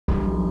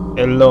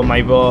Hello,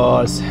 my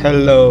boss.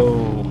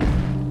 Hello.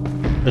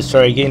 Let's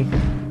try again.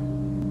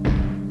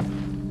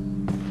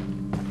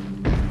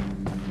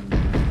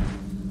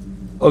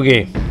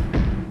 Okay.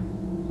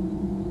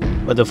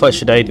 What the fuck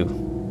should I do?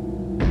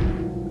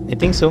 I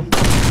think so.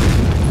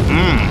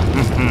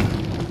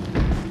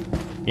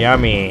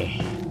 Yummy.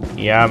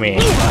 Yummy.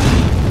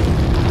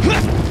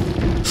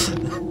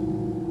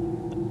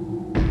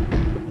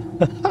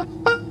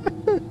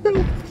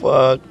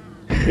 Fuck.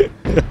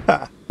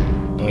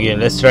 Okay,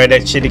 let's try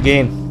that shit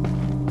again.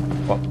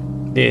 Fuck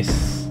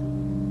this.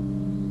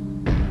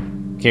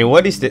 Okay,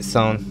 what is that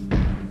sound?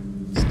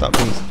 Stop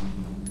please.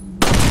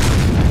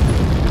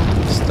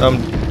 Stop.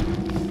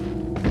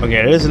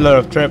 Okay, there's a lot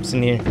of traps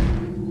in here.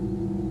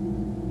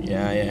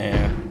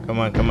 Yeah. Come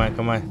on.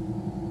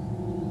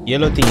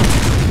 Yellow thing.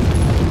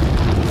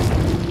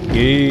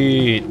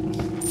 Good.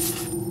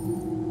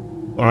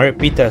 Alright,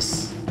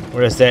 pitas.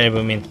 What does that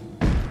ever mean?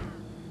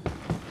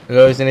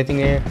 Hello, is anything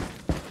here?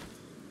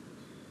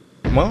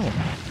 Wow.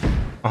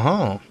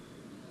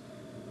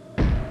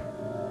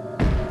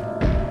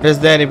 What does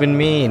that even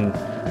mean?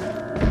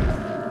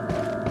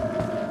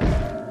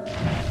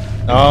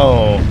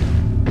 Oh.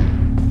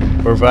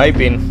 We're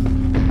vibing.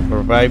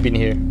 We're vibing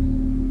here.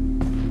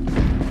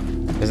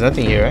 There's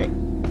nothing here, right?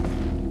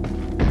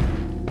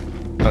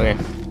 Okay,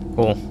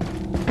 cool.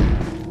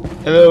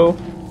 Hello?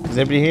 Is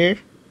anybody here?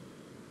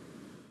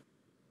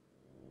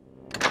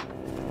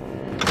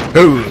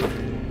 Ooh.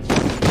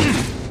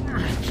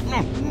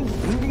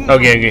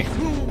 Okay.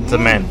 It's a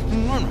man.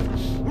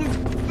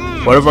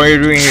 What are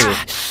you doing here?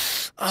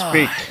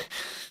 Speak.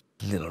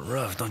 A little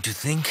rough, don't you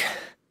think?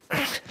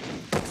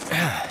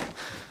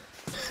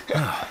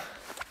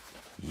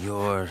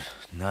 You're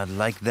not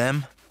like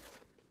them?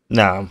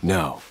 No.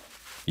 No.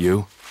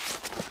 You?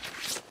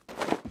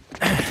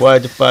 Why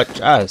the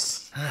fuck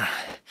us?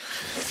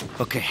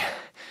 Okay,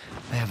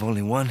 I have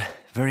only one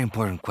very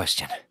important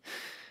question.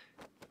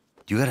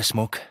 You got a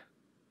smoke?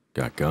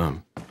 Got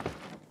gum.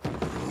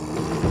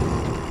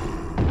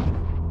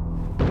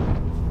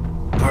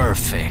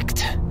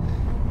 Perfect.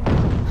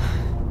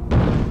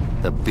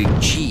 The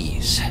big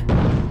cheese.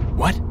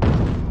 What?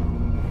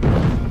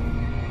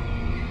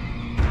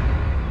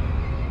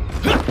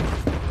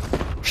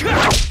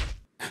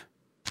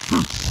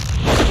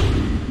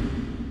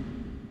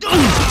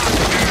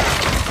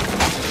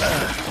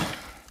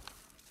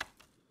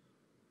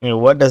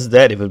 What does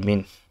that even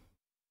mean?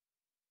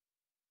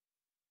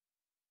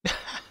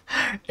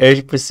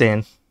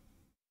 80%.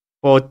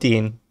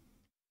 14.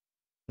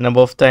 Number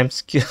of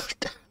times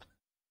killed.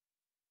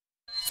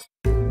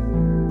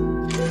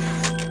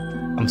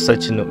 I'm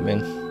such a noob,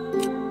 man.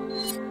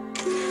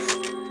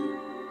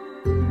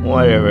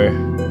 Whatever.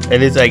 At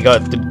least I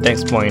got to the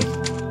next point.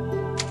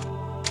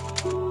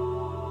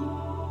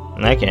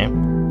 Okay.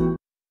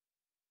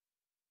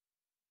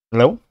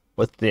 Hello?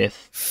 What's this?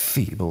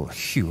 Feeble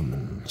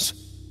humans,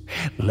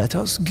 let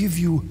us give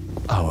you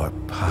our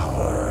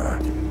power.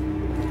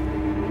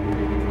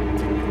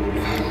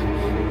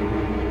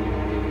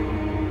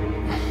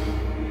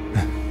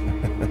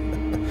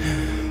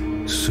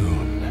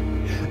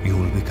 Soon, you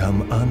will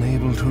become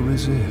unable to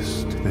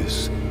resist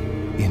this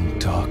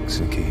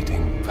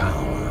intoxicating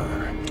power.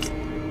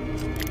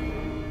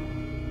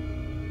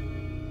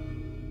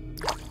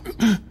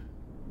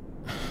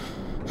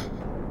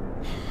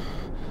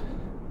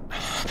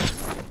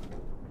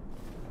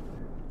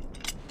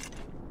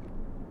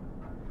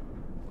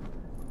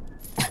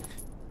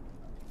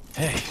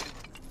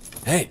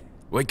 Hey,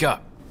 wake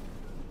up.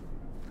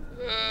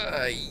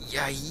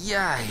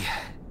 Ay.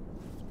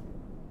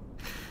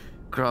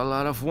 Crawl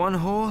out of one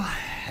hole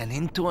and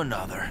into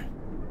another.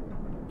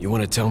 You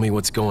want to tell me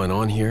what's going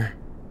on here?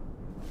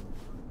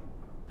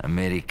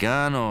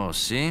 Americano,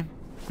 see?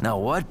 Now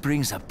what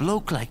brings a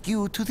bloke like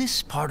you to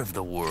this part of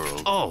the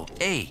world? Oh,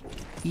 hey,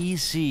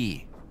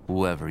 easy,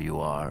 whoever you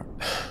are.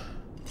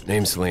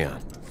 Name's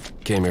Leon.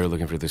 Came here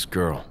looking for this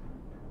girl.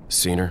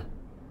 Seen her?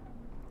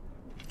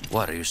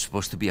 What, are you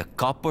supposed to be a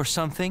cop or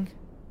something?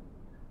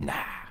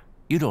 Nah,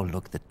 you don't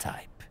look the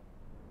type.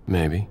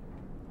 Maybe.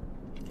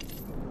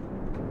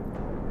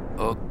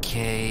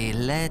 Okay,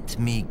 let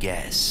me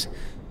guess.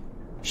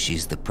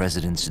 She's the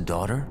president's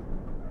daughter?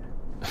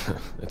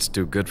 That's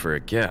too good for a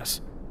guess.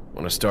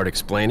 Want to start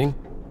explaining?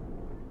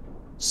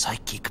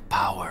 Psychic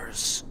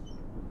powers.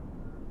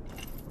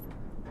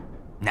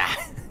 Nah,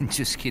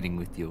 just kidding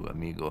with you,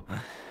 amigo.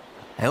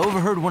 I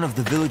overheard one of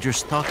the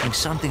villagers talking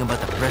something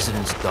about the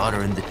president's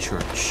daughter in the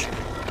church.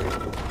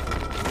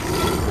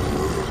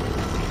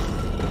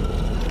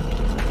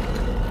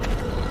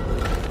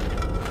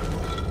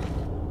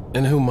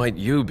 And who might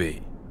you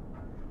be?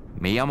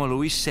 Me llamo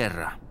Luis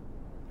Serra.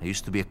 I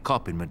used to be a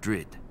cop in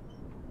Madrid.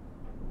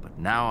 But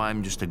now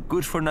I'm just a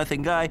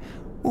good-for-nothing guy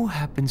who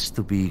happens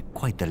to be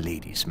quite a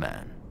ladies'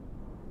 man.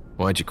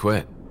 Why'd you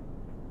quit?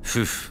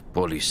 Phew,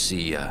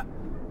 policia.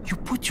 You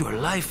put your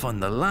life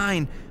on the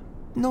line.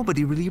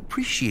 Nobody really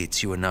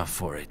appreciates you enough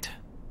for it.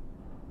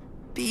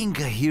 Being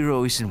a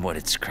hero isn't what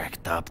it's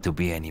cracked up to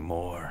be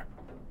anymore.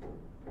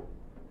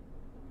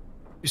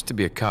 Used to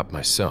be a cop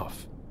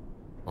myself.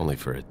 Only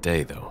for a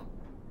day, though.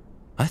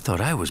 I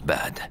thought I was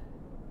bad.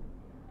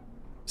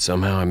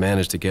 Somehow I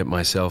managed to get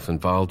myself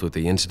involved with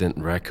the incident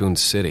in Raccoon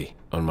City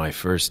on my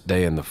first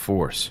day in the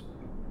Force.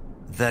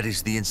 That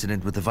is the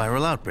incident with the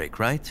viral outbreak,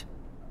 right?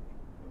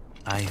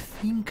 I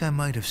think I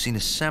might have seen a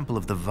sample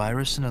of the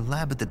virus in a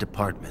lab at the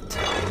department.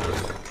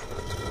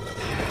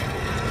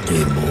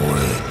 Hey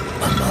boy,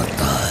 I'm not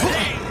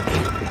dying.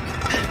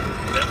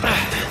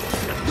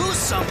 Do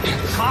something,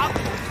 cop!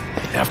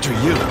 After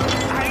you.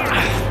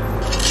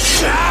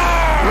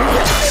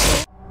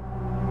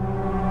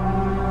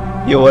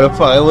 Yo, what the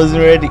fuck? I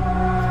wasn't ready.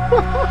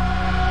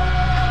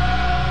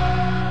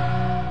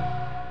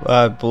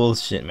 Wow,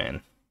 bullshit,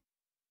 man.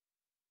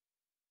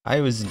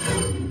 I was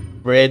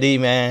ready,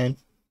 man.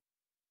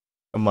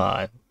 Come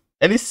on.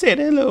 At least say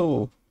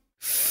hello.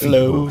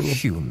 Hello.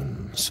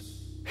 Humans,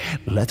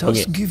 let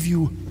us give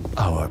you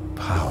our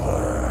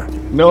power.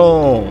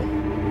 No.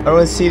 I don't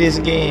want to see this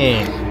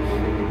game.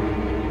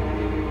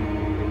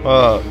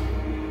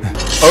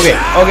 Okay.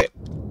 Okay.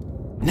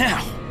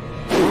 Now.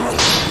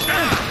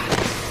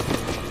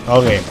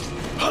 Okay.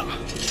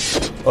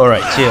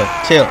 Alright, chill.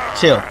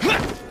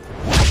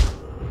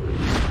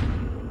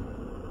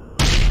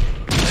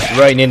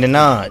 Right in the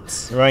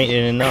nuts.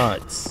 That's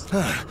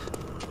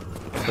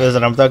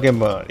what I'm talking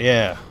about,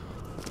 yeah.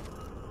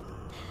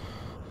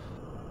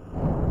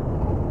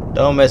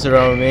 Don't mess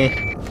around with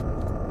me.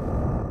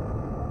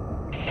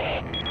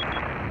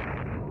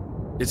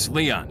 It's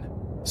Leon.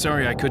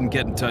 Sorry I couldn't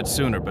get in touch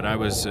sooner, but I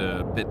was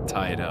a bit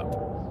tied up.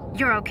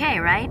 You're okay,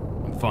 right?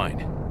 I'm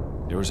fine.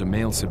 There was a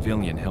male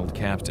civilian held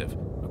captive.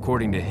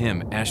 According to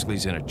him,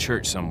 Ashley's in a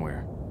church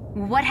somewhere.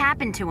 What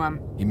happened to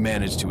him? He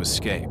managed to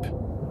escape.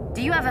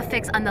 Do you have a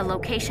fix on the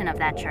location of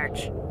that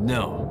church?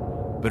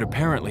 No, but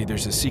apparently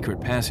there's a secret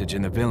passage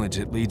in the village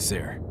that leads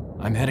there.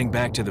 I'm heading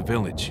back to the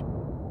village.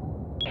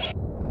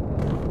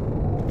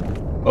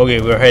 Okay,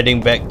 we're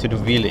heading back to the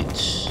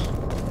village.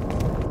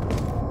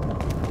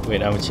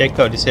 Wait, I'm gonna check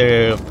out this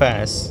area real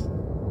fast.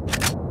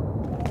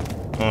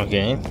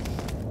 Okay.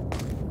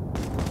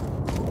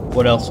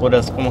 What else?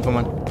 Come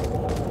on.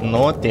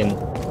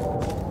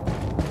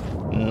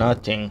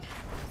 Nothing.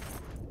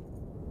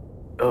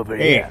 Over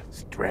here,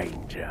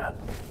 stranger.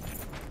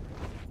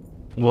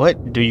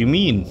 What do you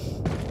mean?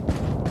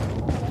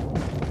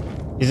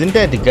 Isn't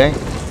that the guy?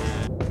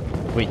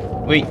 Wait.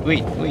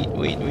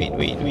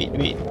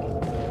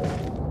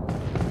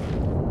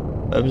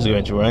 I was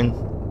going to run.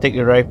 Take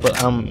the rifle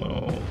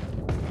ammo.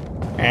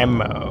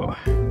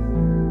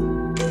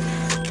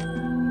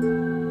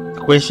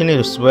 The question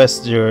is,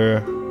 where's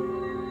the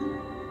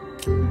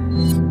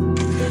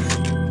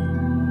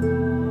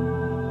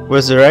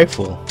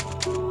rifle?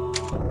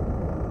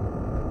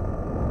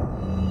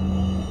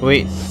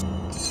 Wait.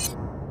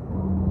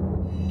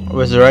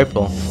 Where's the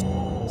rifle?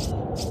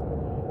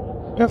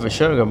 We have a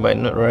shotgun but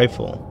not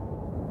rifle.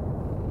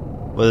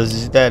 What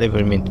does that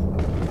even mean?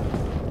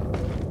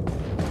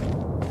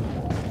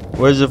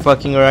 Where's the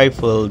fucking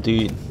rifle,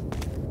 dude?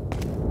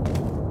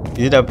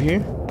 Is it up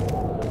here?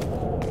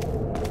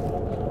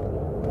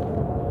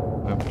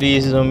 Oh,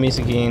 please don't miss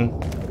again.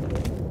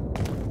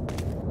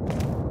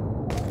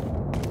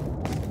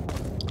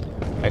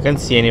 I can't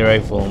see any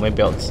rifle,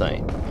 maybe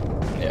outside.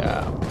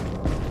 Yeah.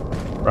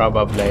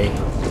 Probably.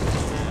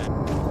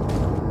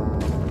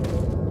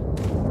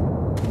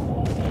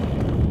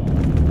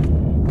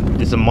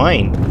 There's a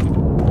mine.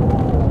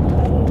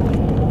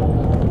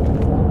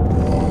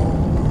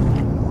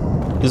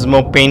 This is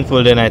more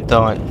painful than I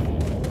thought.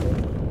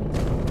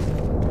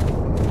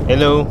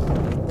 Hello?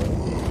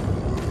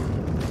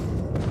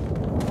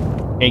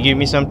 Can you give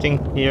me something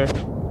here?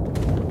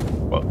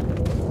 Well,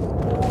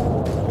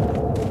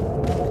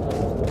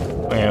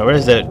 oh yeah,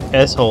 where's that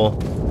asshole?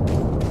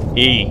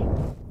 E.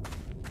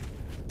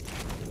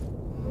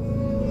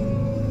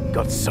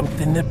 Got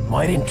something that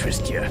might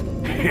interest you.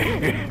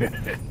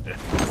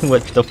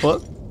 What the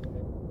fuck?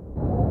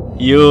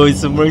 Yo,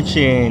 it's a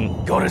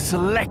merchant. Got a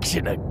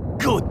selection of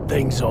good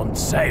things on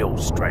sale,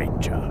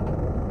 stranger.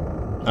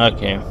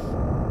 Okay.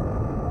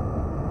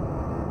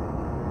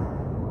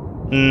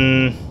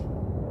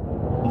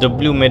 The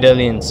blue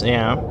medallions,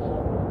 yeah.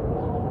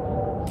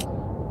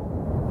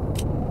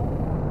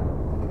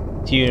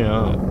 Do you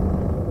know?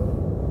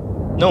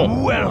 No.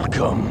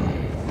 Welcome.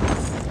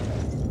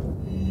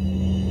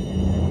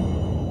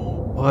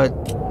 What?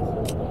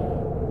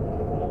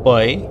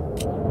 Boy?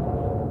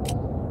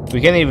 We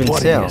can't even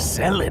What sell. are you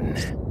selling?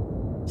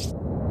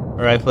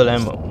 Rifle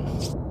ammo.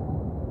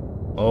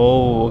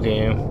 Oh,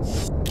 okay.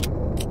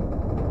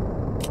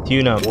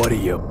 Tune up. What are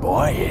you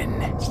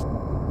buying?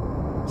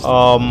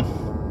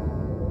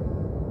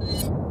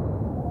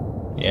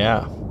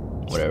 Yeah.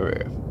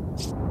 Whatever.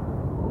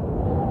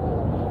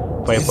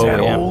 Is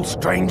that yeah. all,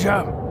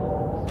 stranger?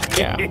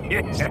 Yeah.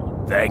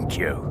 Thank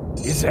you.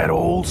 Is that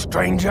all,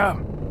 stranger?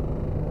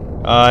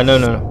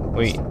 No.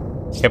 Wait.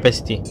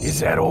 Capacity. Is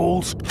that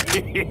all?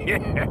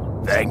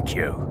 Thank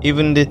you.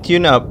 Even the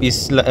tune-up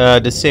is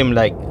the same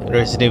like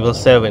Resident Evil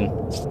 7.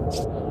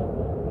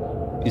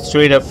 It's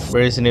straight up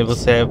Resident Evil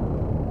 7.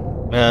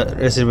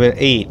 Resident Evil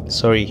 8.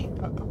 Sorry.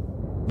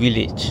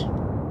 village.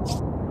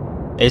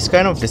 It's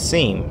kind of the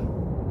same.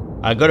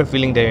 I got a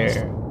feeling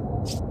they're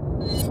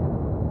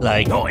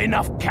like Not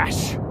enough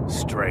cash,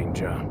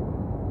 stranger.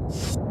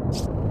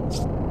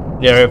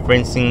 they're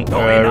referencing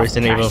Not enough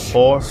Resident Evil cash,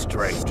 4.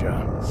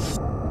 stranger.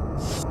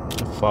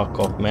 Fuck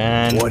off,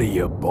 man. What are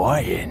you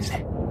buying?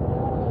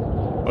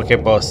 Okay,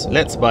 boss.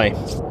 Let's buy.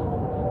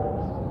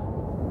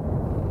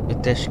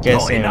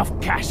 Not enough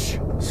cash,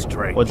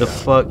 stranger. What the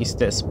fuck is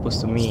that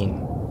supposed to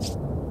mean?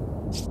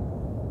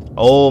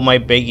 Oh, my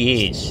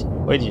baggage.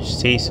 Why did you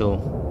say so?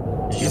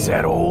 Is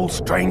that all,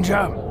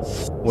 stranger?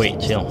 Wait,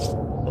 chill.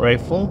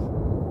 Rifle?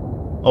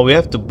 Oh, we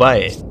have to buy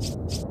it.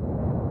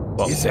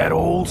 Fuck. Is that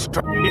all,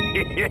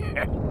 stranger?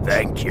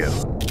 Thank you.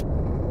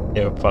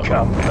 Yeah, fuck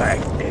off. Come back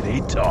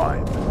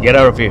anytime. Get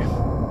out of here.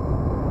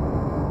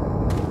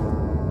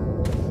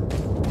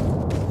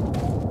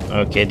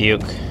 Okay,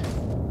 Duke.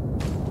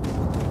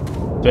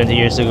 20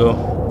 years ago.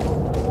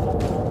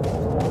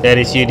 That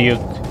is you, Duke.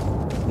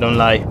 Don't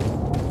lie.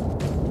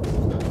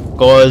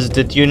 Cause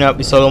the tune-up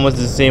is almost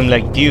the same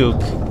like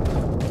Duke.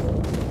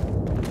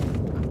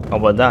 How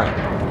about that?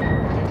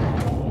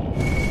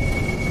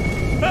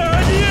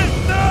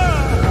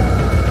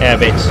 Yeah,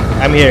 bitch.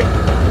 I'm here.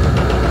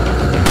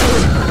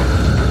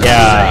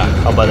 Yeah,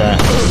 how about that?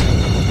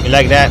 You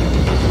like that?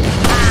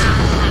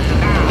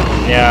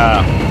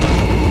 Yeah.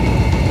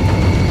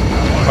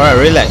 Alright,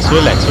 relax.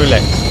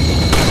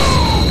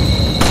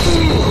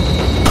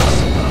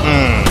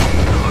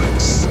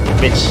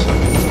 Bitch.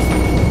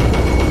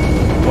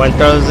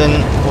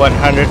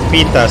 1,100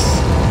 pitas.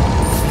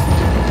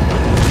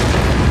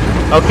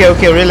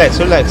 Okay, relax,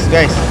 guys.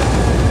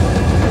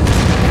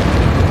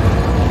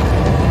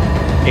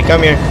 Hey,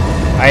 come here.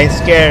 I ain't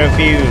scared of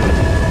you.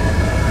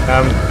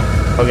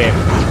 Okay.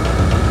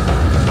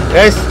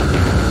 Guys.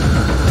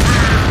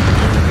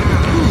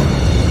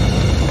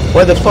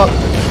 What the fuck?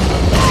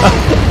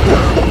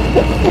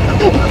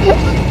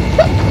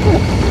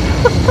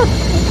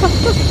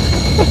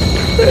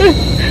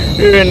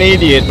 You're an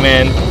idiot,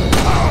 man.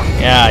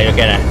 Yeah, you're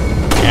gonna.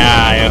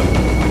 Yeah,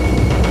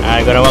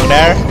 you gonna walk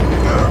there?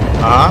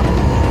 Huh?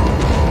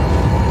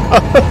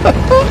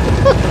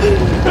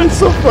 That's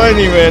so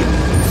funny, man.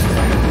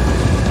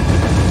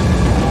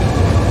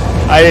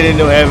 I didn't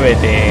know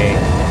everything. I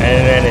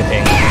didn't know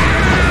anything.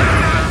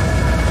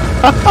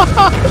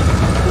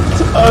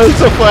 Oh, it's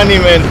so funny,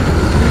 man.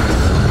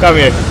 Come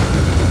here.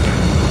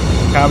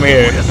 Come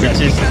here,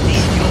 bitches.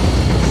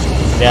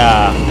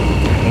 Yeah,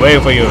 I'm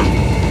waiting for you.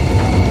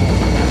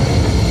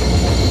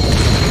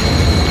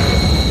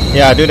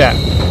 Yeah, do that.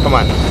 Come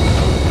on.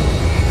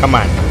 Come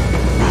on.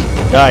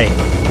 Die.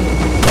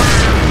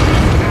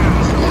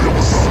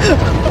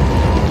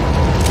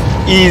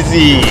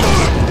 Easy.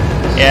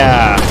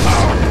 Yeah.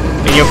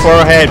 In your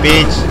forehead,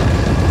 bitch.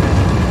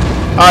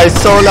 Oh, it's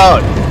so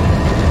loud.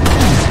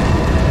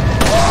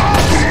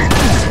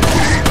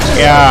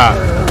 Yeah.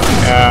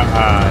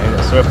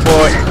 It's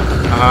report.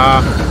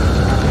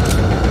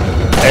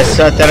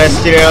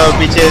 Extraterrestrial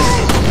bitches.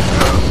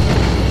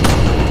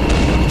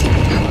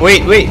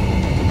 Wait.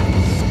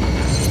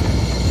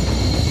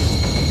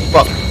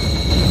 Fuck.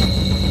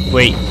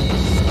 Wait.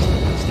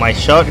 My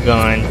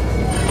shotgun.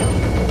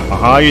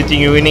 You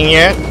think you're winning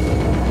yet?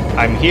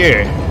 I'm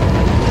here.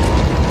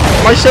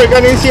 My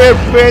shotgun is here,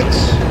 bitch.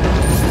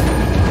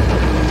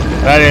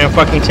 Right in your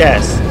fucking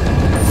chest.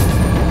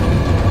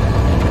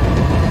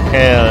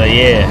 Hell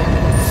yeah.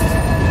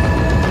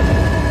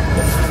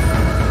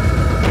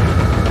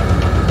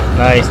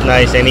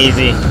 Nice and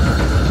easy.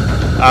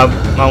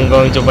 I'm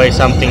going to buy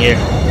something here.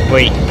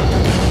 Wait.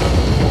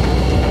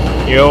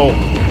 Yo,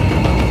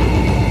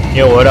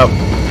 what up?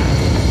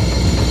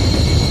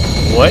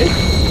 What?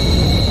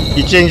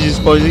 He changed his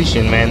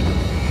position, man.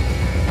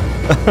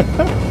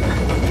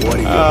 What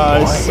are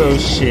you It's so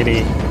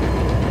shitty.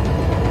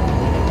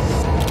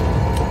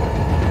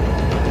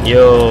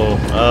 Yo,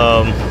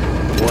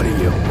 What are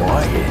you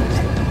buying?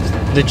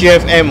 did you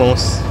have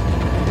ammos?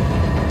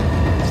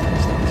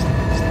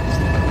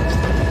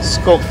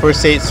 Scope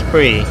first aid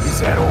spray. Is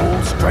that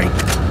all,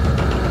 stranger?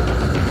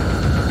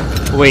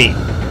 Wait.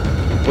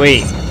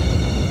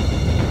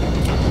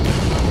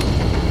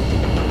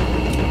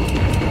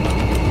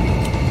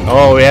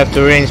 Oh, we have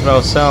to range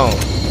ourselves.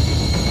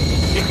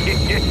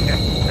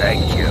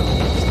 Thank you.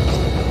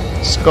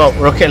 Scope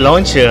rocket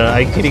launcher?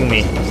 Are you kidding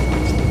me?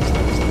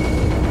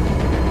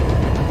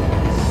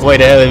 What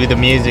the hell with the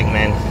music,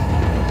 man?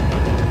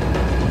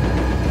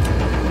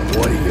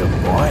 What are you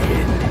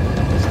buying?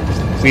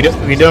 We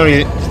don't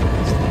really.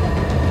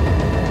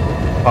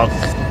 Fuck.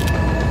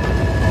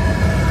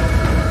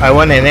 I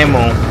want an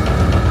ammo.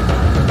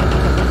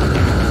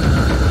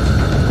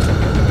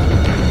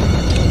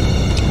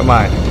 Come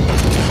on.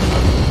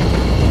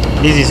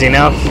 This is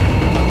enough.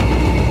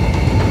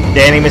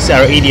 The enemies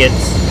are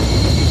idiots.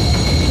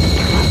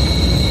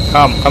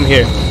 Come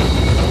here.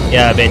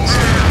 Yeah, bitch.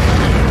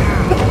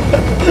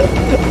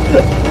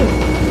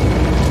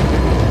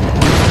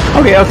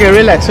 Okay,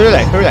 relax.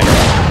 Okay.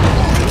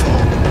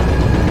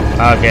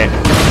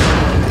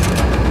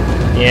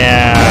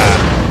 Yeah.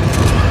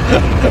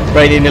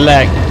 Right in the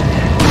leg.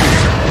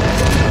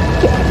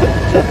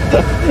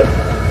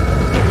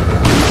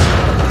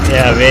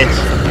 Yeah, bitch.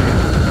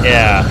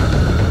 Yeah.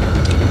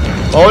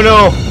 Oh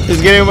no!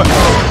 He's getting my...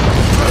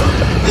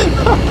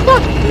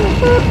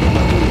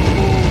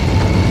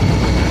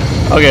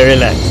 Okay,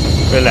 relax.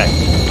 Relax.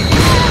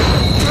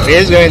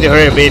 He's going to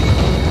hurt a bit.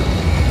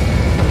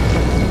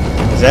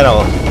 Is that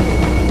all?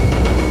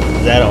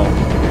 Is that all?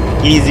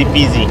 Easy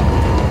peasy.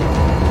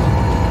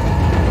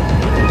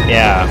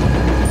 Yeah.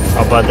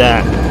 How about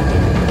that?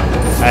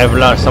 I've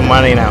lost some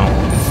money now.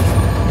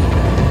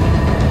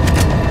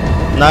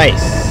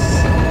 Nice.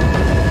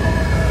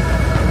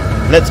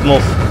 Let's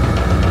move.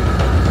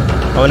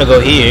 I wanna go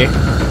here.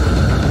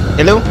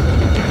 Hello?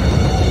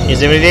 Is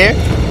somebody there?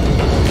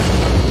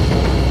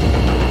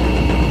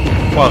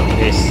 Fuck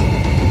this.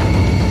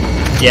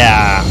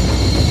 Yeah.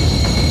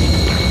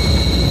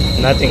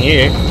 Nothing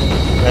here.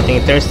 Nothing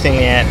interesting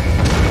yet.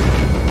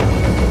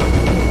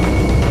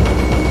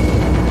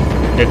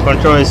 The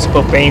control is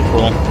super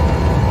painful.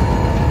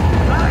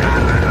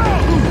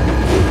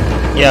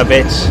 Yeah,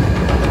 bitch.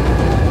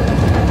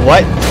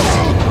 What?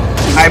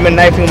 I'm a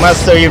knifing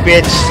master, you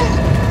bitch.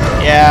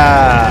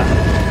 Yeah.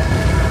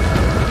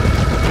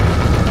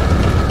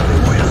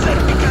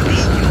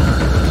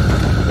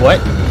 What?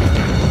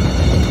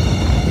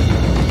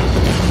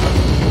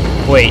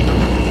 Wait.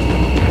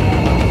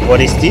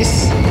 What is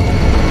this?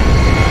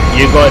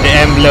 You got the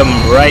emblem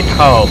right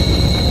half.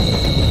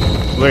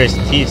 Where is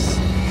this?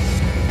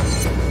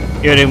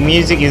 Yo, the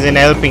music isn't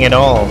helping at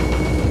all.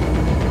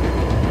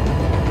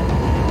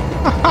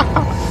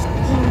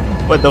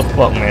 What the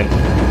fuck, man?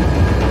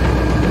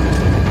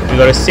 We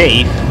gotta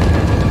save.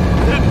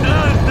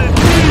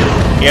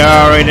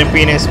 Yeah, right in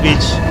penis,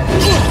 bitch.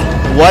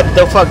 What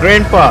the fuck,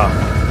 grandpa?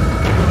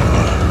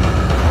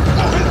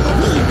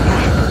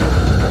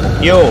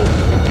 Yo.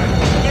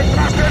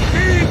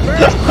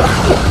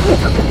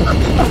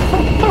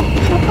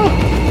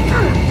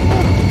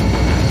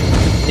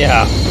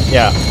 Yeah.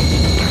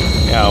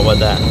 Yeah, how about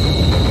that?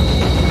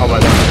 How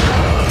about that?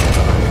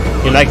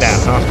 You like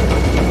that, huh?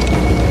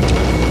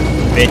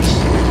 Bitch.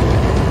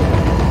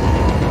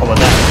 How about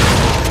that?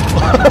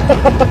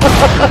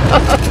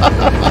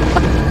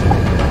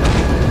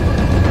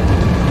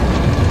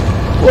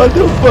 What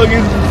the fuck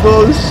is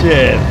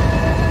bullshit?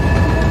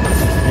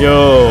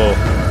 Yo.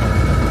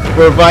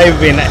 We're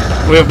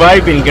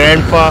vibing,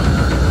 grandpa.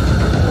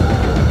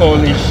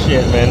 Holy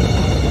shit, man.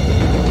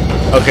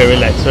 Okay,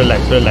 relax.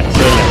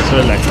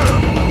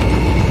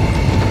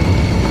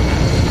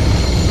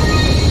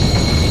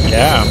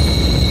 Yeah.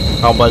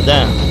 How about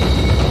that?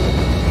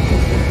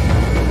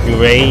 You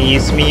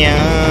raise me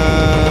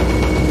up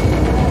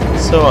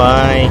so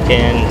I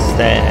can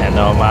stand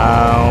on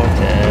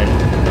mountain.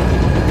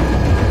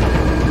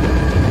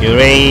 You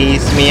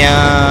raise me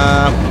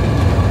up.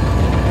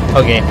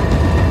 Okay.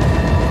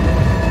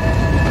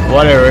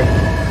 Whatever.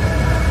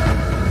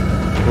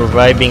 We're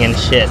vibing and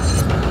shit.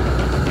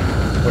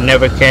 We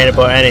never cared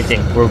about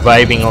anything. We're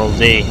vibing all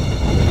day.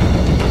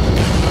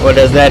 What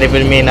does that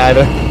even mean? I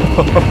don't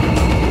know.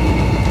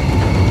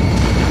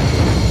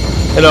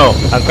 Hello,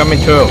 I'm coming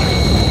through.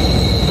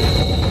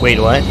 Wait,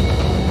 what?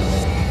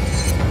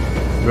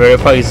 Where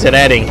the fuck is it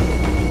heading?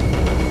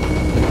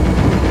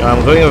 No,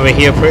 I'm going over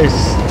here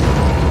first.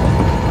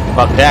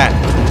 Fuck that.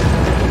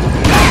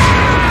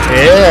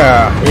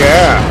 Yeah.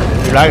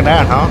 You like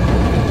that, huh?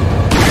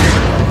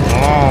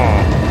 Oh.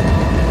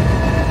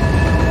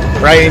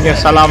 Right in your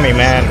salami,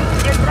 man.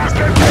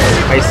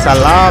 My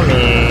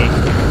salami.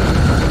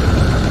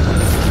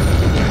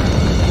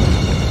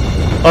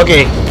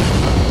 Okay.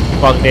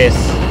 Fuck this.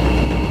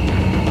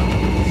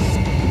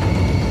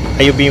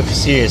 Are you being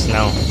serious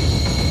now?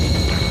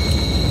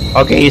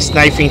 Okay, it's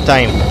knifing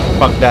time.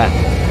 Fuck that.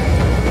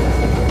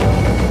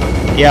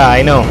 Yeah,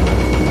 I know.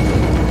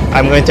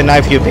 I'm going to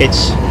knife you,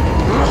 bitch.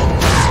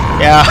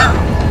 Yeah.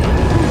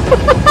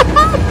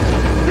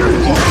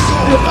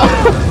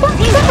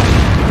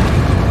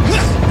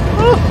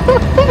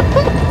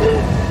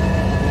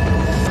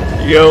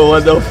 Yo,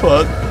 what the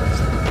fuck?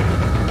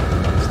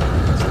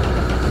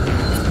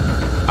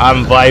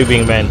 I'm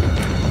vibing, man.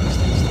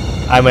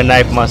 I'm a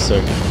knife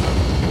master.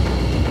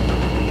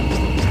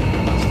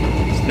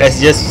 That's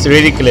just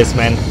ridiculous,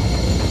 man.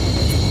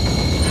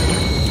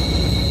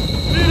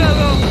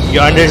 You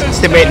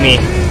underestimate me.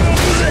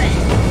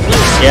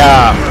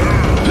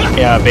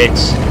 Yeah,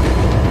 bitch.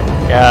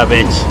 Yeah,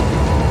 bitch.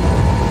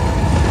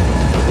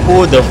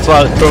 Who the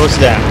fuck throws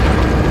that?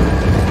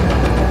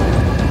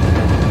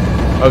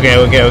 Okay,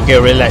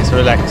 relax.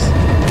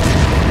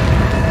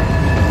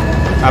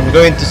 I'm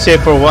going to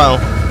save for a while.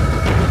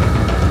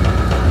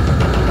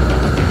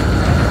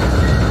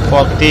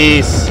 Fuck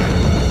this.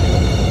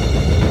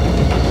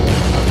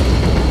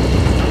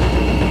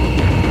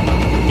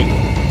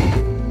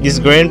 This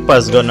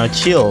grandpa's got no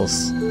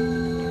chills.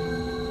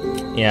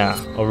 Yeah,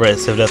 alright,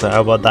 save that.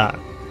 How about that?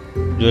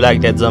 Do you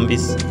like that,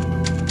 zombies?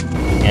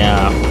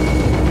 Yeah.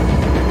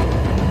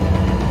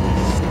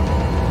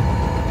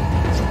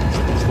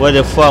 What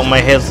the fuck, my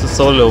health is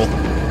so low.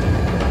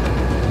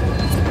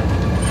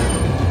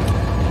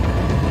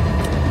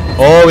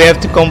 Oh, we have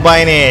to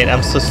combine it.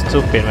 I'm so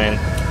stupid, man.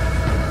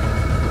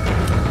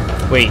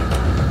 Wait.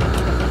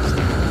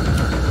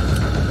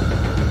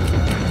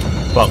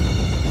 Fuck.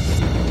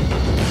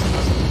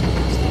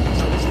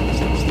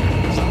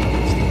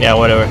 Yeah,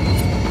 whatever.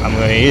 I'm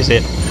gonna use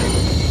it.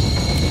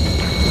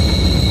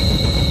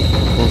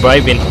 We're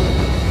vibing.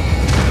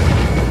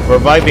 We're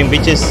vibing,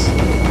 bitches.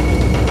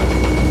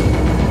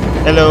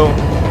 Hello.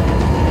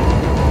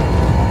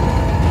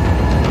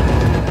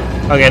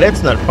 Okay,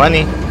 that's not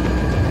funny.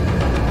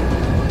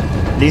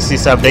 This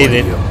is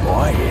updated.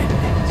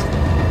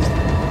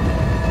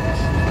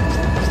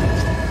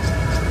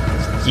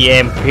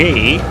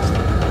 EMP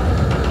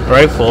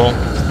rifle.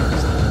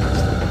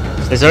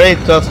 It's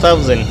already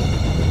 12,000.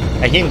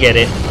 I can get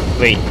it.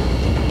 Wait.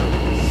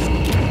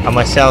 I'm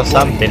gonna sell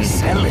something.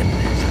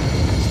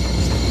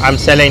 I'm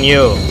selling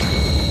you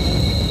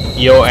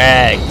your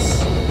eggs,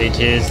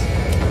 bitches.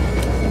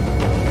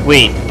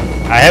 Wait,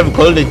 I have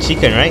golden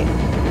chicken, right?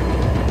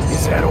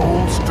 Is that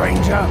all,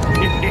 stranger?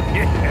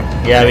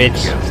 Yeah,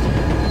 bitch.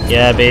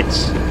 Yeah,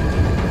 bitch.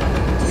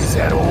 Is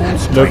that all,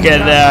 stranger? Look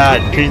at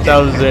that,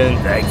 3,000.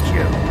 Thank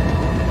you.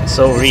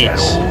 So Is rich. that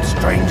all,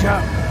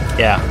 stranger?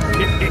 Yeah.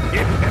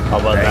 How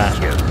about that?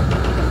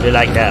 Thank You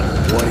like that?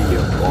 you. What are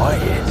you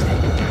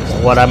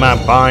buying? What am I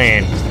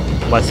buying?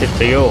 What's it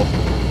to you?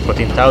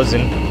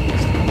 14,000.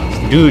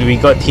 Dude, we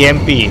got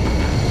TMP.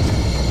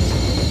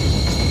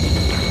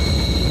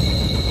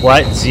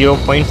 What?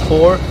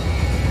 0.4?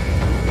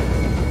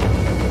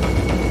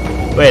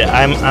 Wait,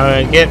 I'm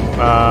gonna get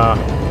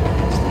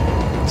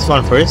this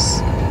one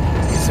first.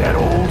 Is that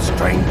all,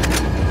 stranger?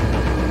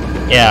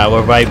 Yeah,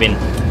 we're vibing.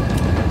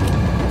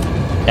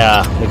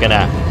 Yeah, look at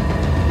that.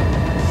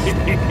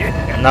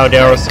 Now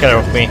they're all scared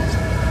of me.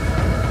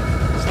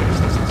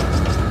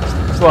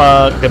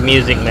 Fuck the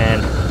music,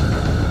 man.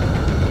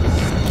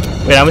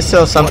 Wait, I'm gonna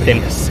sell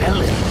something. What are you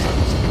selling?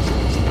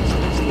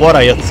 What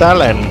are you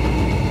selling?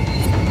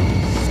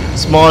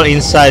 Small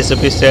in size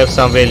appears to have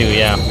some value,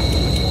 yeah.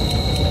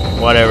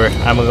 Whatever,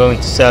 I'm going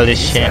to sell this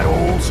Is shit that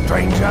all,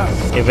 stranger?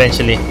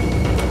 eventually.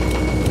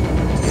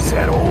 Is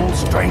that all,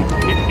 stranger?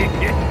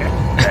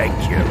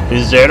 Thank you.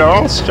 Is that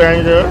all,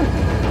 stranger?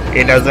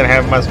 It doesn't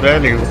have much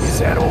value. Is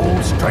that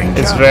all, stranger?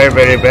 It's very,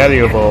 very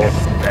valuable.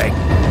 Thank.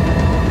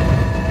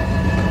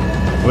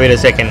 Wait a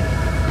second.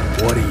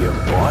 What are you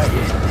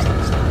buying?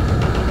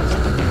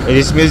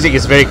 This music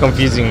is very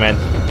confusing, man.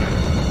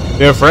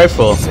 We have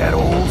rifle. Is that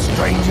all,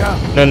 stranger?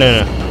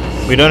 No.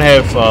 We don't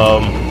have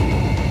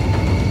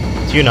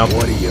tune up.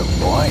 What are you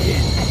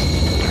buying?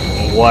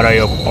 What are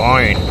you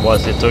buying?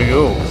 What's it to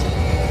you?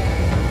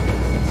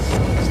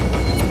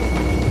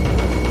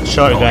 Not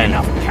Shotgun.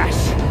 enough cash,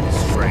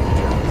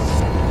 stranger.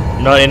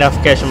 Not enough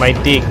cash on my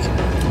dick.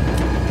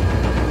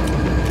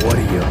 What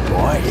are you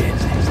buying?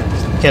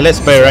 Okay, let's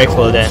buy a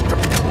rifle then.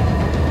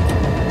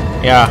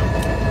 Yeah.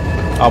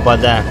 How about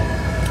that?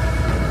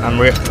 I'm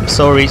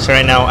so rich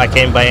right now, I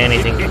can't buy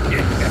anything.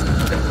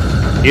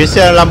 Do you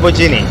sell a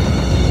Lamborghini?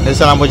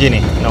 There's a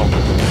Lamborghini? No.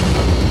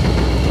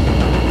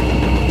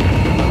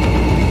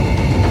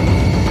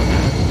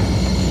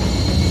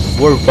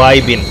 We're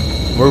vibing.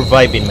 We're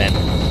vibing, man.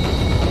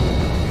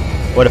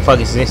 What the fuck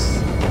is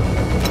this?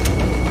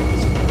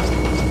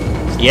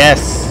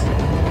 Yes.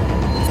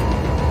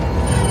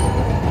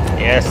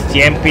 Yes,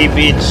 TMP,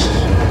 bitch.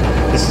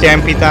 It's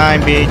TMP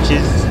time,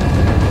 bitches.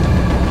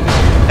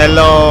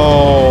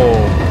 Hello.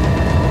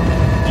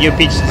 You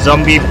bitch,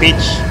 zombie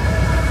bitch.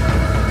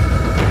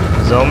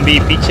 Zombie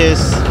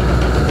bitches.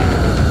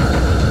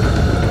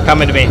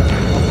 Come at me.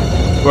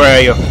 Where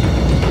are you?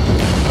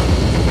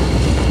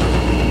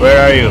 Where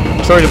are you?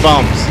 Throw the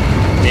bombs,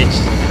 bitch.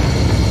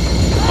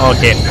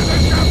 Okay.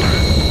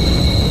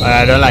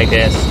 I don't like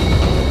this.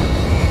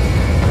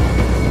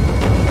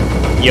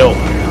 Yo.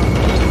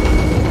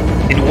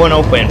 It won't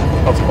open,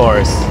 of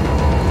course.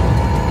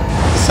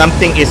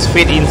 Something is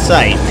fit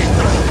inside.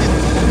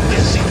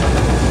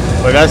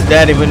 What does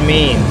that even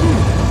mean?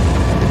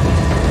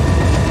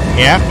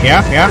 Yeah.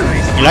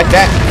 You like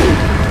that?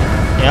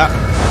 Yeah.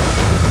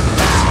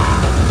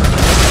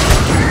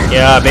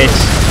 Yeah, bitch.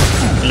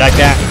 You like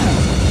that?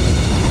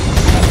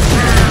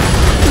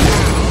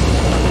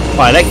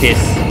 Oh, I like this.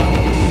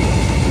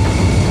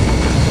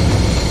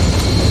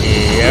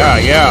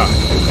 Yeah.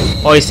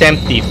 Oh, it's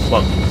empty.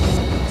 Fuck.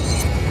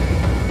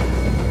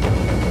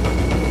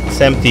 It's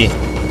empty.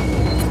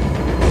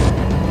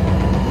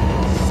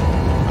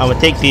 I'm gonna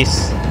take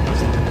this.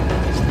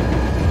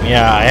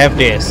 Yeah, I have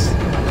this.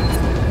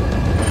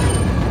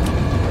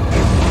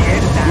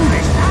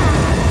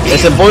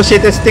 It's the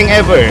bullshittest thing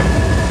ever.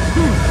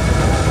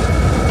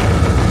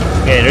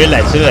 Okay,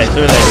 relax.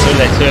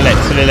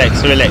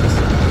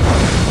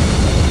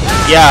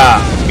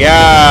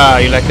 Yeah,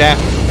 you like that?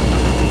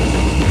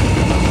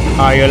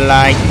 How you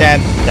like that?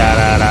 Da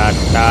da da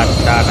da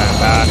da da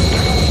da.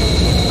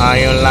 How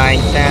you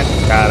like that?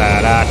 Da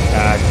da da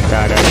da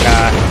da da da.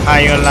 How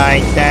you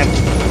like that?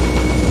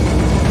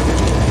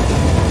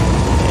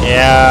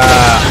 Yeah.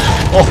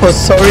 Oh,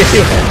 sorry.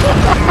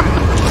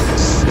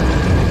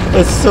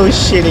 That's so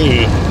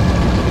shitty.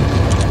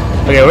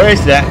 Okay, where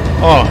is that?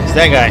 Oh, it's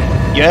that guy.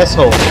 You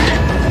asshole.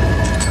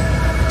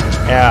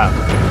 Yeah.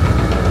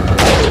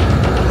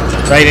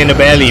 Right in the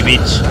belly,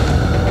 bitch.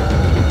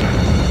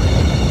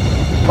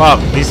 Fuck,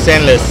 this is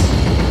endless.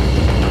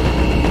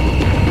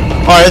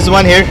 Oh, there's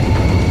one here.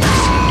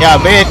 Yeah,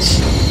 bitch.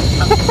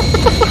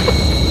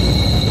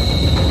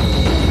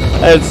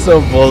 That's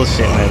so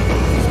bullshit, man.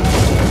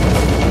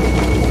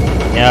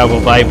 Yeah,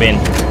 we're vibing.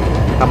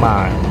 Come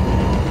on.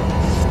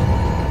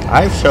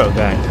 I have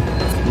shotgun.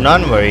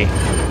 None worry.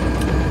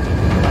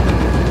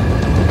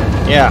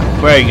 Yeah,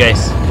 where are you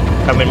guys?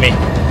 Come with me.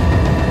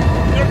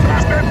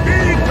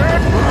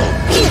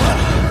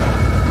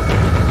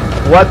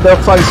 What the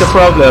fuck is the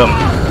problem?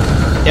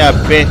 Yeah,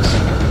 bitch.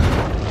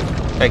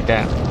 Like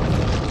that.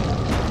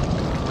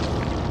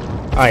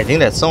 I think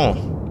that's all.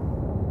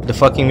 The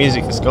fucking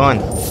music is gone.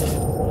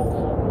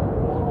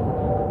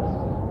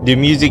 The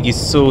music is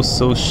so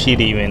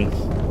shitty, man.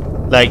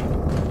 Like,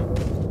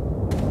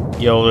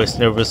 you're always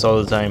nervous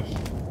all the time.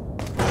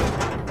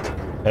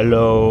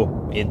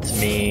 Hello, it's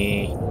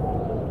me.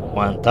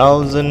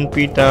 1000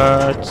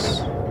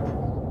 peanuts.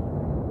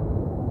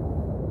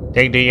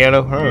 Take the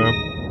yellow herb.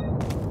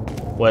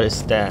 What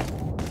is that?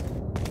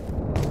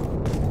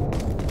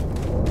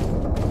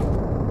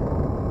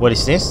 What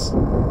is this?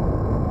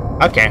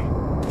 Okay.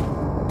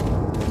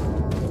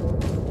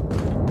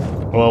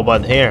 What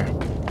about here?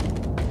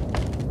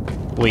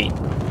 Wait.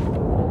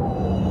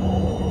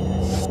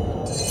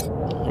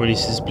 What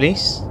is this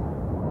place?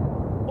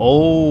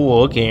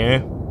 Oh,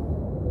 okay.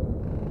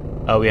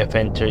 We have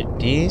entered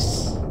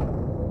this.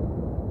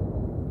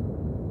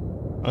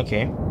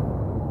 Okay.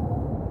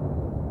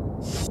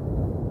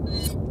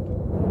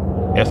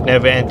 I've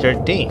never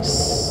entered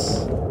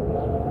this.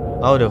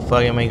 How the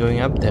fuck am I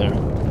going up there?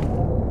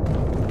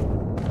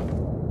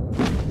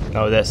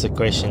 Oh, that's the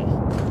question.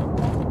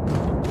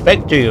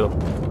 Back to you.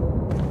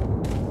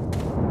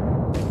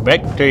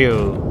 Back to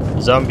you,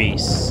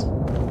 zombies.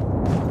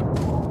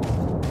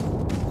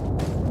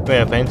 We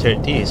have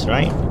entered this,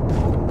 right?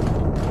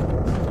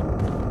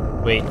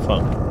 Wait,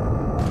 fuck.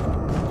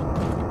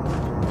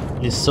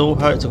 It's so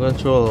hard to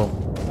control.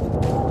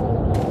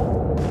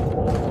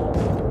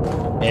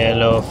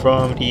 Hello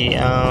from the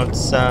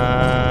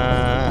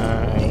outside.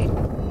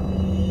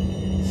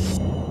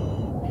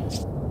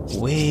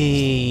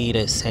 Wait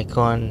a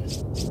second.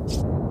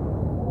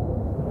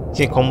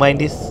 Can you combine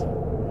this?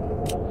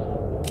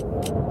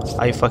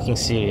 Are you fucking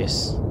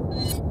serious?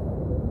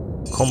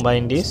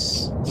 Combine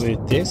this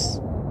with this?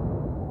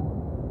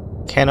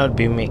 Cannot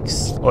be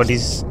mixed. Or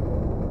this?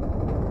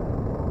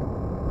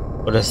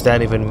 What does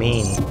that even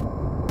mean?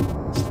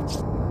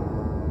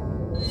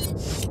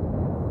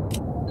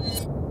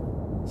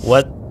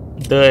 What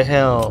the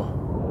hell?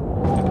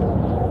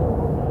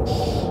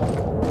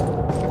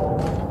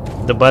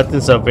 The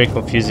buttons are very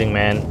confusing,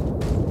 man.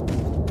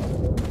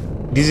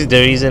 This is the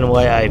reason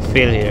why I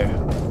fail here.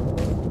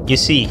 You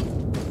see.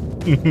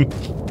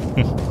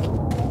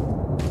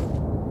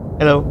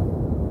 Hello.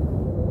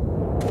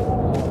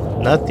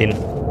 Nothing.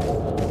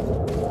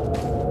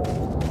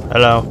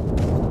 Hello.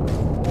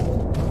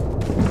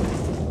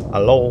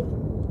 Hello.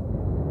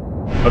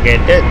 Okay,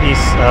 that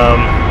is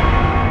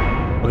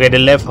okay, the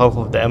left half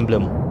of the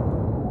emblem.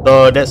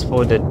 So that's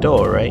for the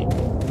door, right?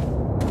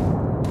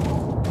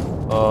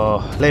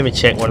 Let me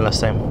check one last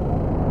time.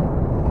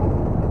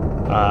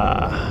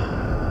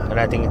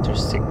 Nothing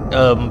interesting.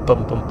 Pum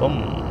pum pum.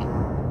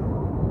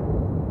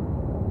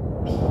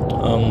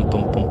 Pum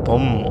pum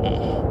pum.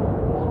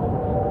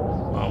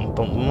 Pum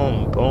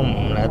pum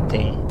pum.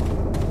 Nothing.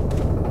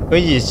 Where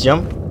you just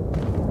jump?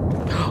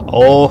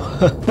 Oh.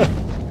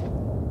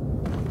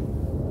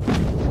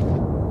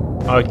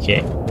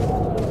 Okay.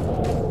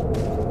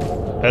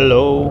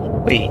 Hello.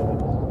 Wait.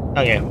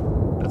 Okay.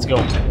 Let's go.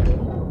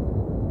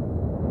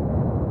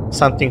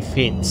 Something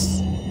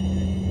fits.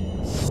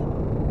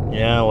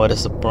 Yeah, what a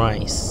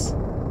surprise.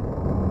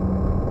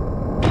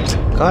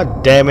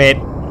 God damn it.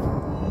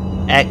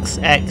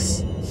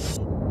 XX.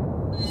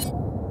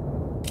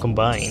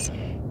 Combine.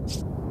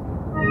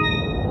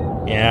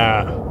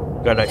 Yeah.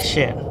 Got that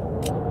shit.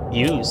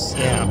 Use.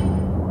 Yeah.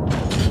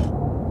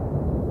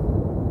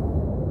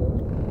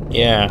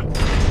 Yeah.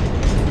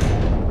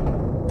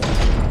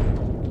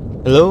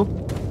 Hello?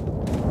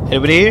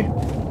 Anybody here?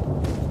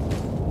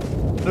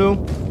 Hello?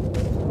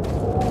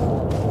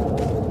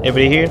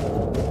 Anybody here?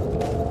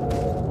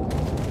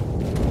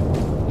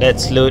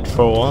 Let's loot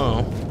for a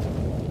while.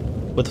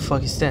 What the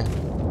fuck is that?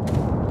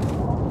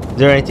 Is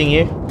there anything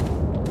here?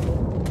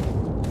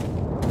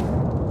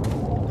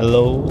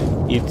 Hello?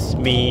 It's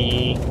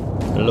me.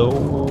 Hello?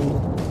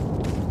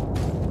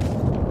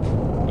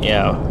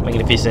 Yeah,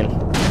 magnificent.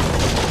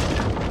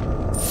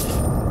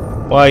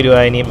 Why do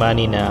I need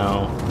money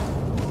now?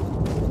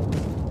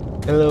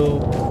 Hello?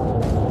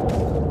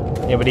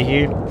 Anybody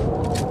here?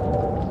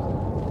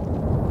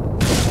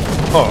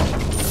 Oh.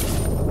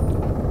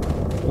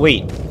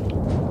 Wait.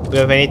 Do we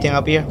have anything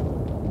up here?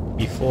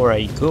 Before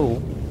I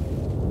go?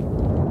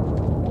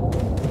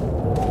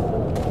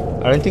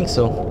 I don't think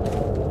so.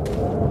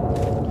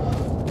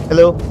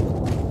 Hello?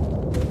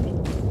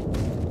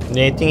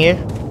 Anything here?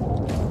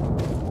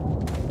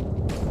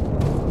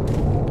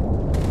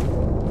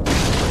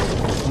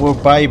 We're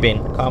vibing.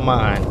 Come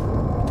on.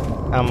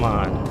 Come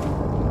on.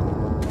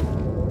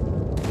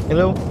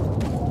 Hello?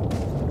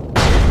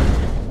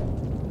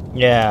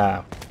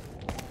 Yeah.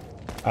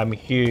 I'm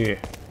here.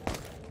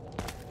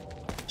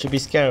 Should be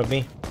scared of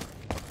me.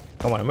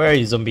 Come on, where are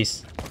you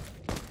zombies?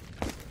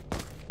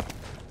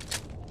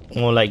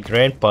 More like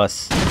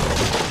grandpas.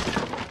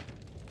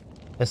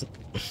 That's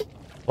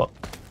fuck.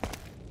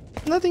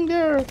 Nothing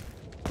there.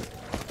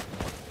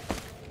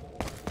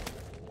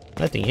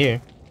 Nothing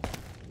here.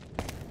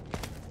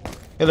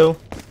 Hello.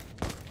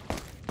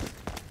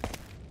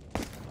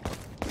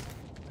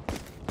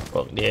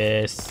 Fuck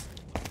this.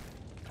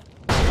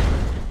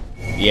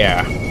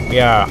 Yeah.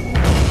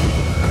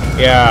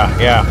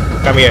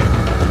 Come here.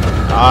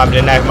 I'm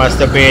the knife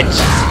master, bitch.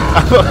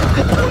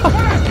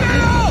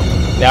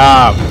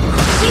 Yeah.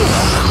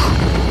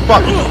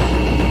 Fuck.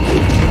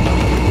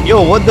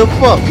 Yo, what the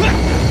fuck?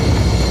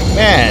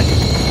 Man.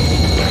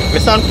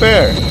 It's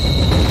unfair.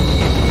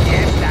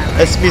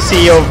 Let me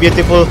see your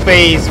beautiful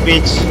face,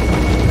 bitch.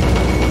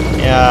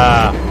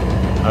 Yeah.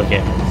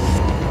 Okay.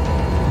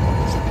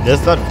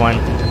 That's not fun.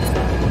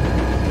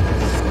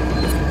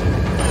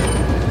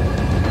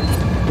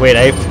 Wait,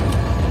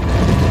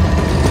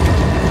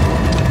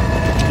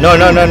 No!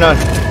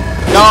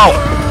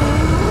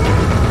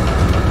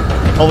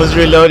 I was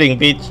reloading,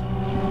 bitch.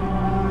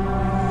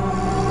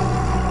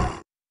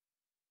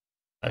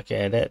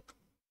 Okay,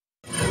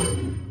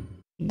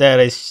 that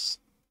is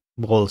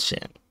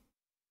bullshit.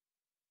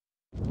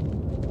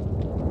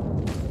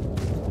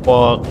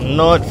 Fuck,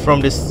 not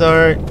from the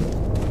start.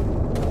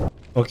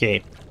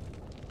 Okay.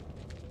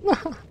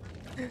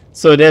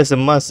 So there's a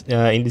must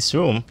in this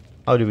room.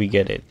 How do we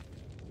get it?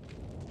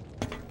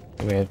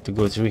 We have to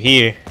go through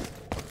here,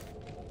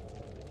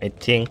 I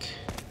think.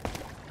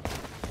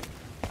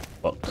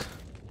 Fuck.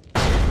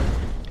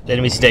 Let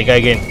me see that guy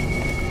again.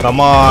 Come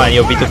on,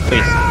 your beautiful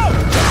face.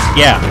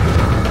 Yeah.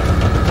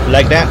 You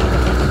like that?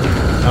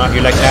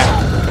 You like that?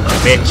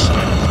 Bitch.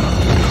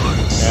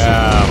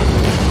 Yeah.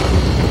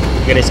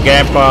 Get his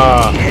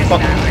grandpa.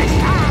 Fuck.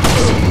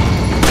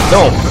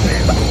 No.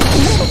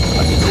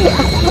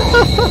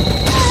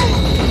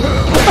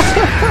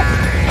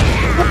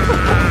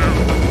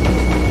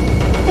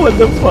 What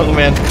the fuck,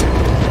 man?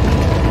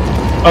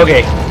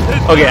 Okay,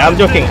 I'm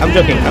joking.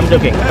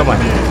 Come on.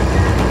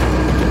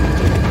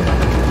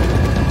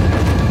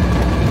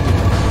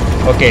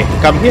 Okay,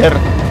 come here.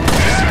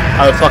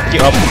 I'll fuck you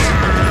up.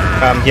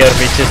 Come here,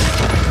 bitches.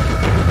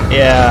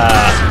 Yeah.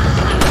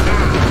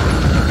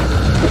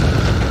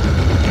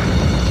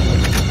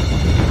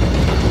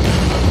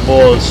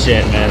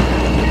 Bullshit, man.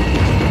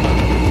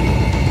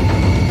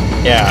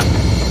 Yeah.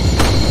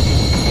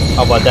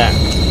 How about that?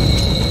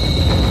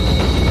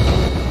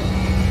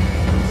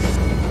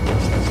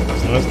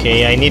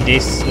 Okay, I need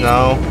this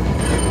now.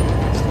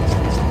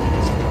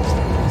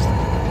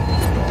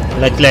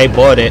 Luckily I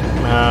bought it.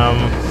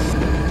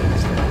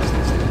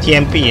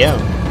 TMP, yeah.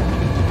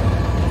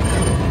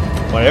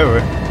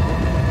 Whatever.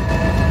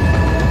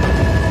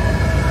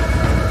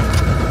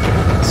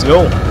 Let's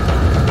go.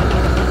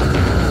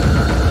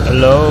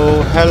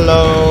 Hello.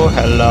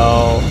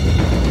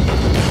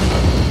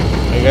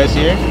 Are you guys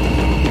here?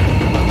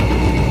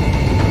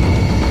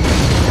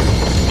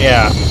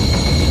 Yeah.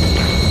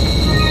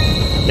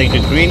 Take the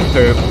green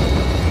curve.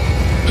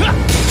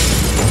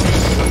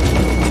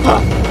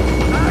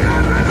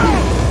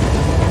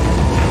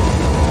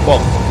 Whoa.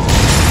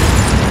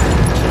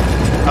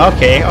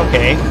 Okay,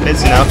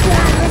 that's enough.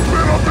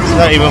 It's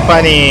not even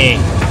funny.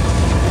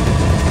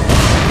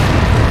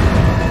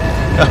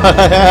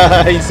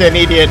 He's an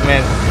idiot,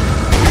 man.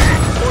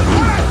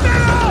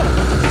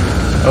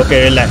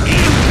 Okay, relax.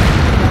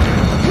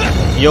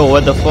 Yo,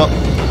 what the fuck?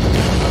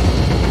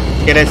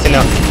 Okay, that's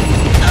enough.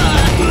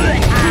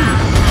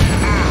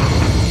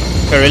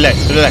 Okay, relax.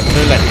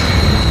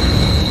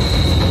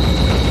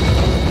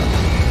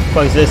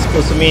 What is this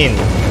supposed to mean?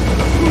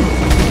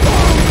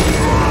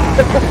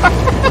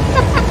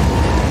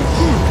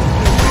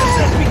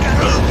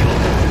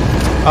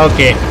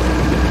 Okay.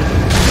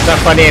 It's not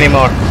funny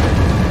anymore.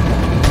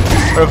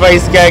 What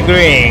is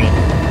gagging?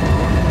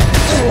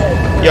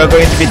 You're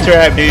going to be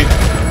trapped, dude.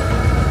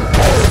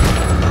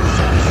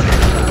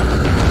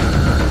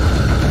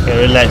 Okay,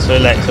 relax.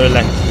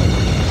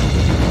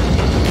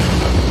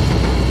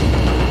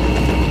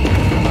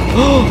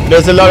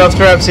 There's a lot of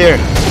traps here.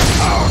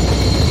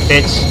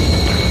 Bitch.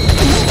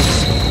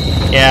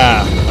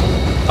 Yeah.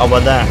 How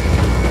about that?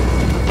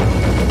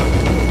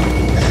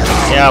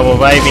 Yeah, we're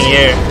vibing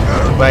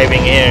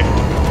here.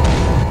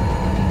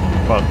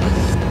 Fuck.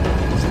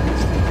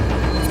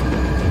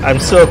 I'm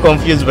so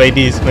confused by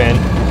this, man.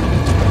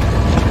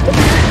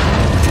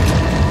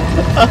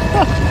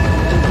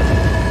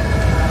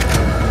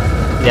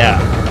 Yeah.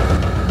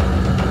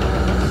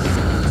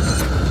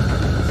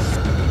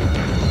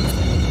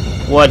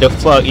 What the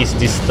fuck is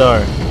this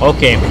star?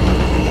 Okay.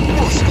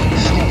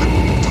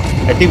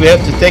 I think we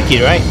have to take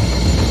it, right?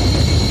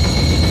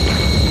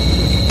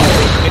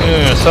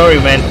 Sorry,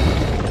 man.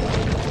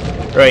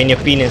 Right in your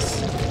penis.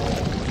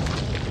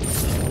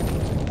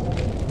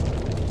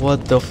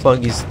 What the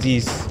fuck is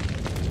this?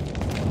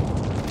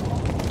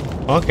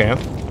 Okay,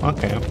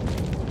 okay.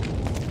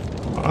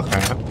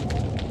 Okay.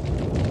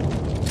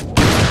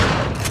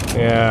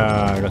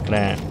 Yeah, look at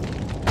that.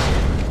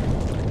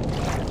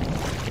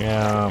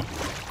 Yeah.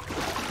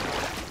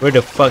 Where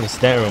the fuck is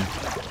that room?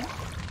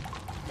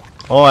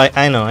 Oh,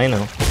 I know.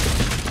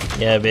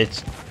 Yeah,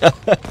 bitch.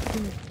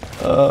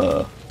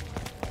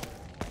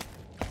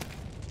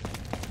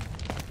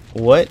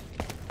 What?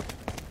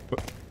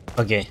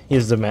 Okay,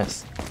 here's the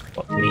mask.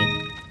 Fuck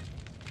me.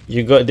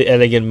 You got the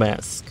elegant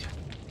mask.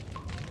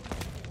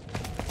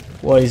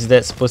 What is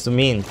that supposed to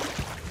mean?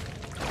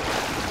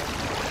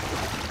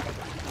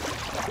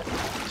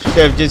 Should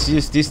have just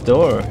used this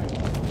door.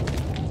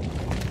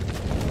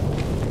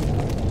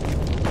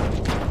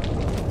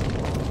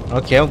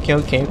 Okay.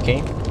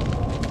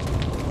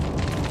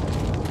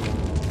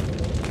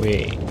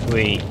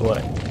 Wait,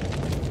 what?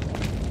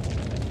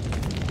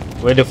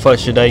 Where the fuck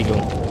should I go?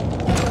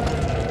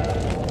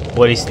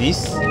 What is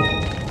this?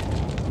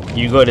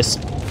 You got a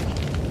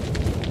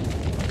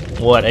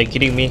what, are you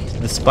kidding me?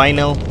 The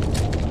spinal?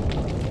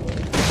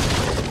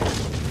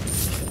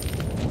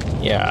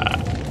 Yeah,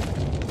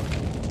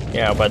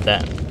 about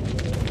that.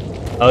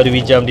 How do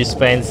we jump these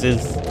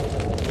fences?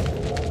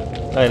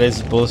 Oh,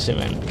 that's bullshit,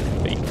 man.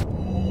 Wait.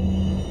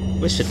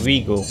 Where should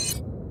we go?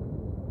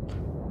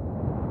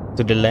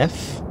 To the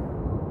left?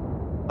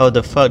 How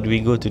the fuck do we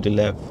go to the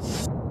left?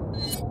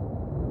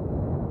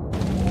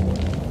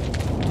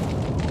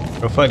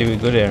 How far do we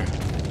go there?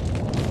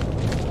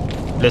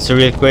 That's a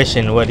real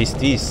question. What is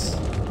this?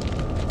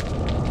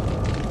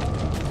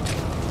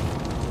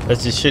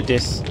 Let's just shoot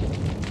this.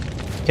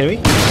 Can we?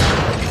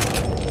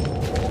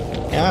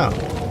 Yeah.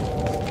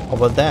 How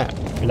about that?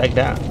 We like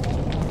that.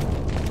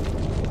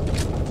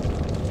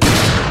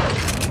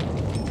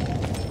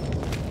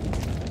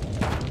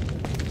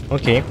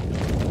 Okay.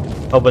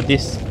 How about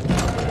this?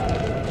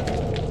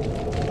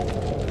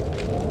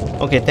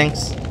 Okay,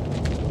 thanks.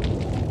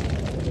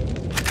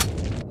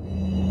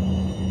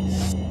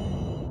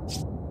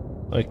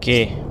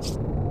 Okay.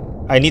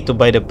 I need to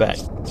buy the bag.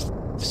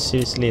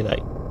 Seriously,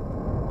 like.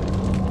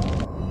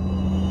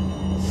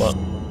 What?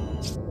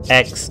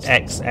 X.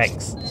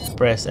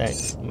 Press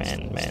X.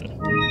 Man.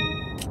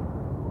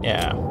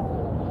 Yeah.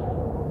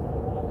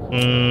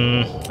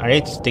 I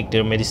need to take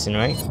the medicine,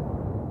 right?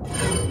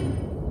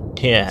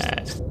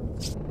 Yeah.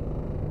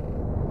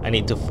 I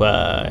need to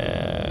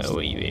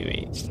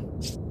wait.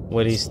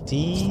 What is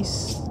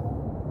this?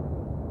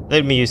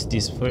 Let me use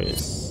this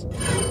first.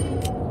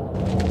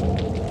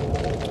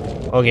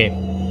 Okay.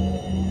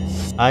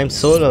 I'm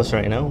so lost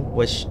right now.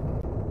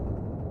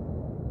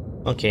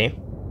 Okay.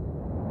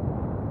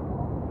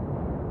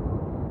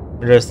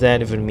 What does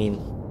that even mean?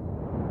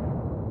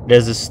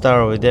 There's a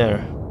star over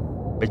there,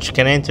 but you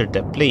can enter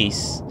that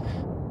place.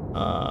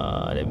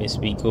 That means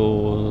we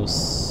go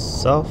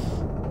south.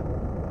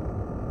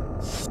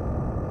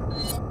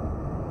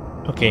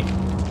 Okay.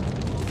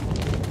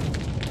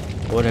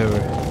 Whatever.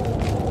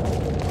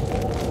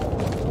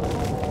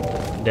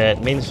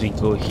 That means we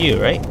go here,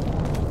 right?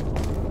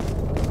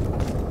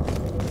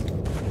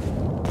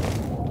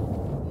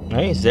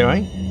 Right, is that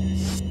right?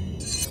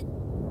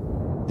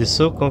 This is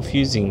so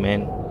confusing,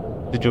 man.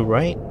 To the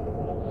right?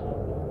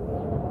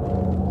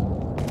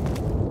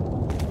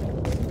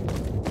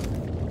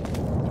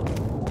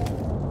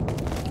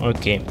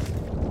 Okay.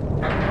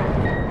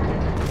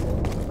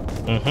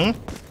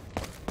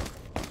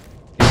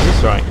 Is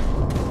this right?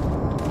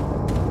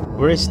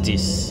 Where is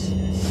this?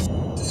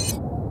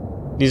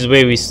 This is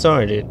where we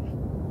started.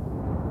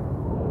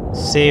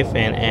 Save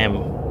and M.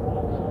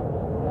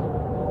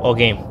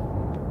 Okay.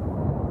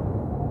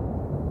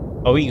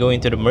 Are we going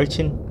to the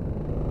merchant?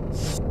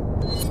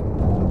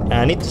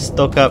 I need to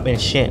stock up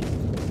and shit.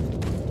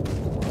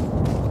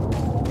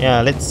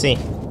 Yeah, let's see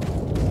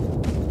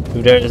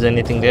if there is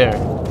anything there.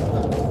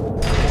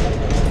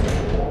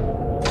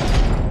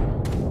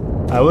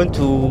 I want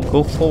to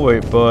go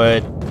forward,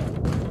 but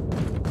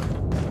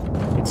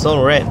it's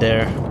all red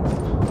there.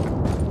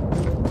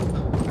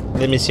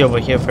 Let me see over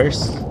here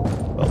first.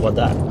 What about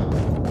that?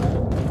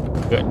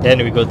 Good,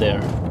 then we go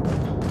there.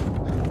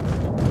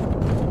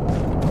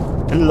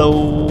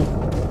 Hello.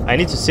 I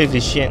need to save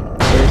this shit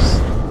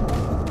first.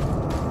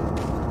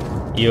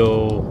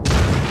 Yo.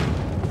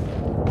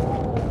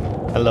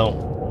 Hello.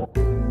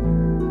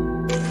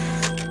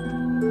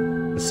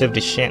 Let's save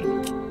this shit.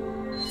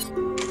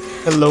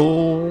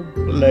 Hello.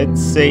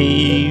 Let's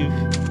save.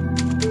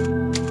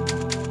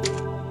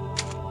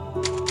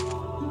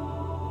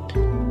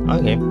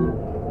 Okay.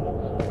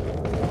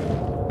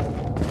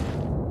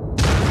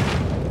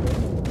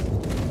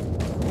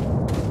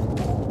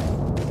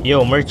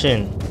 Yo,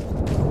 merchant.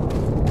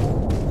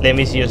 Let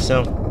me see your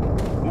some.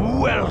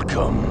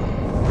 Welcome.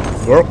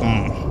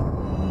 Welcome.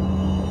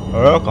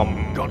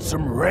 Got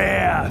some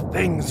rare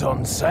things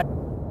on sale.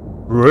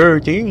 Rare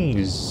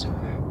things.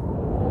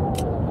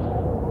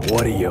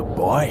 What are you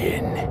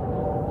buying?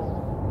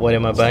 What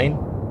am I buying?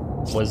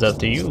 What's up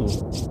to you?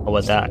 How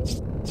about that?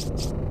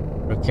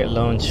 Rocket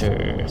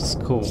launcher.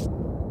 Scope.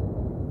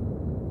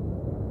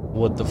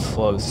 What the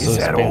fuck? So Is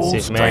that all,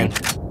 expensive, man.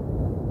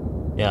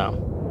 Yeah,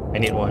 I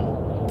need one.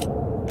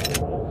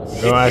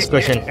 Don't ask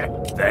question.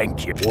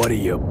 Thank you. What are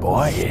you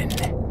buying?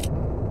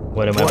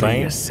 What am I What are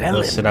buying? you selling?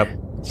 What's it up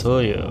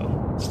to you?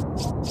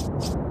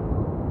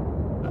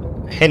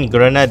 Hand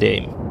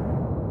grenade.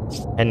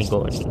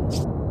 Handgun.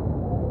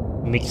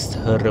 Mixed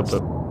herb.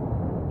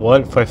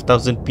 What?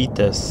 5,000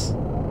 peters.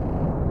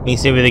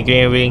 Mixing with the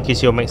green will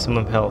increase your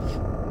maximum health.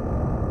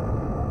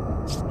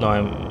 No,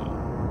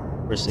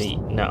 I'm proceed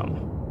now.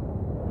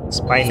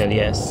 Spinal,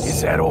 yes.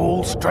 Is that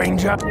all,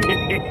 stranger?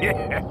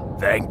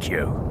 Thank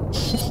you.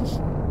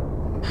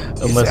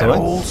 A Is must that what?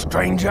 all,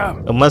 stranger?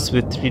 A must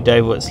with 3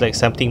 divots, like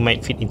something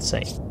might fit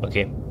inside.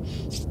 Okay.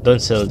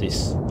 Don't sell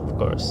this, of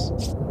course.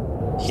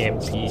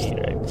 KMP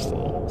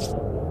rifle.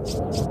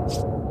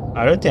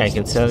 I don't think I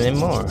can sell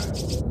anymore.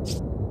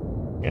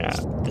 Yeah,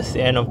 that's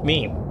the end of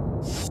me.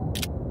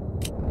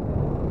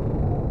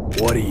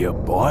 What are you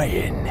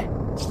buying?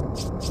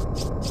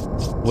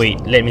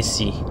 Wait, let me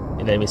see.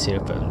 Let me see the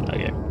phone.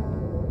 Okay.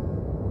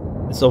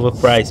 It's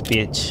overpriced,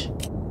 bitch.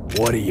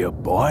 What are you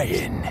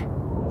buying?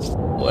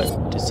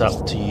 What? It's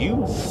up to you.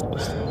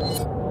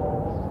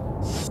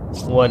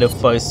 What the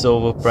fuck is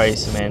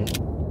overpriced, man?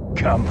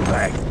 Come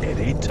back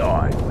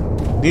anytime.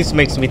 This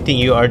makes me think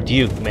you are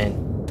Duke, man.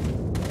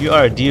 You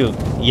are Duke,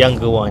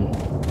 younger one.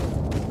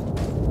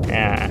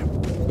 Ah,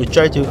 you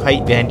try to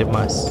hide behind the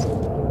mask.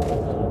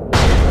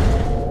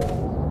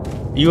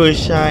 You were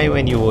shy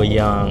when you were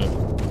young.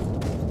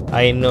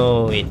 I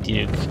know it,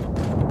 Duke.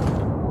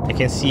 I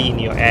can see in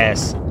your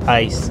eyes.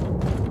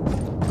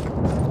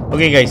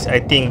 Okay guys, I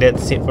think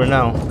that's it for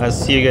now. I'll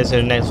see you guys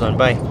in the next one.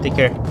 Bye. Take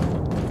care.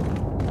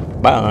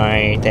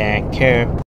 Bye. Take care.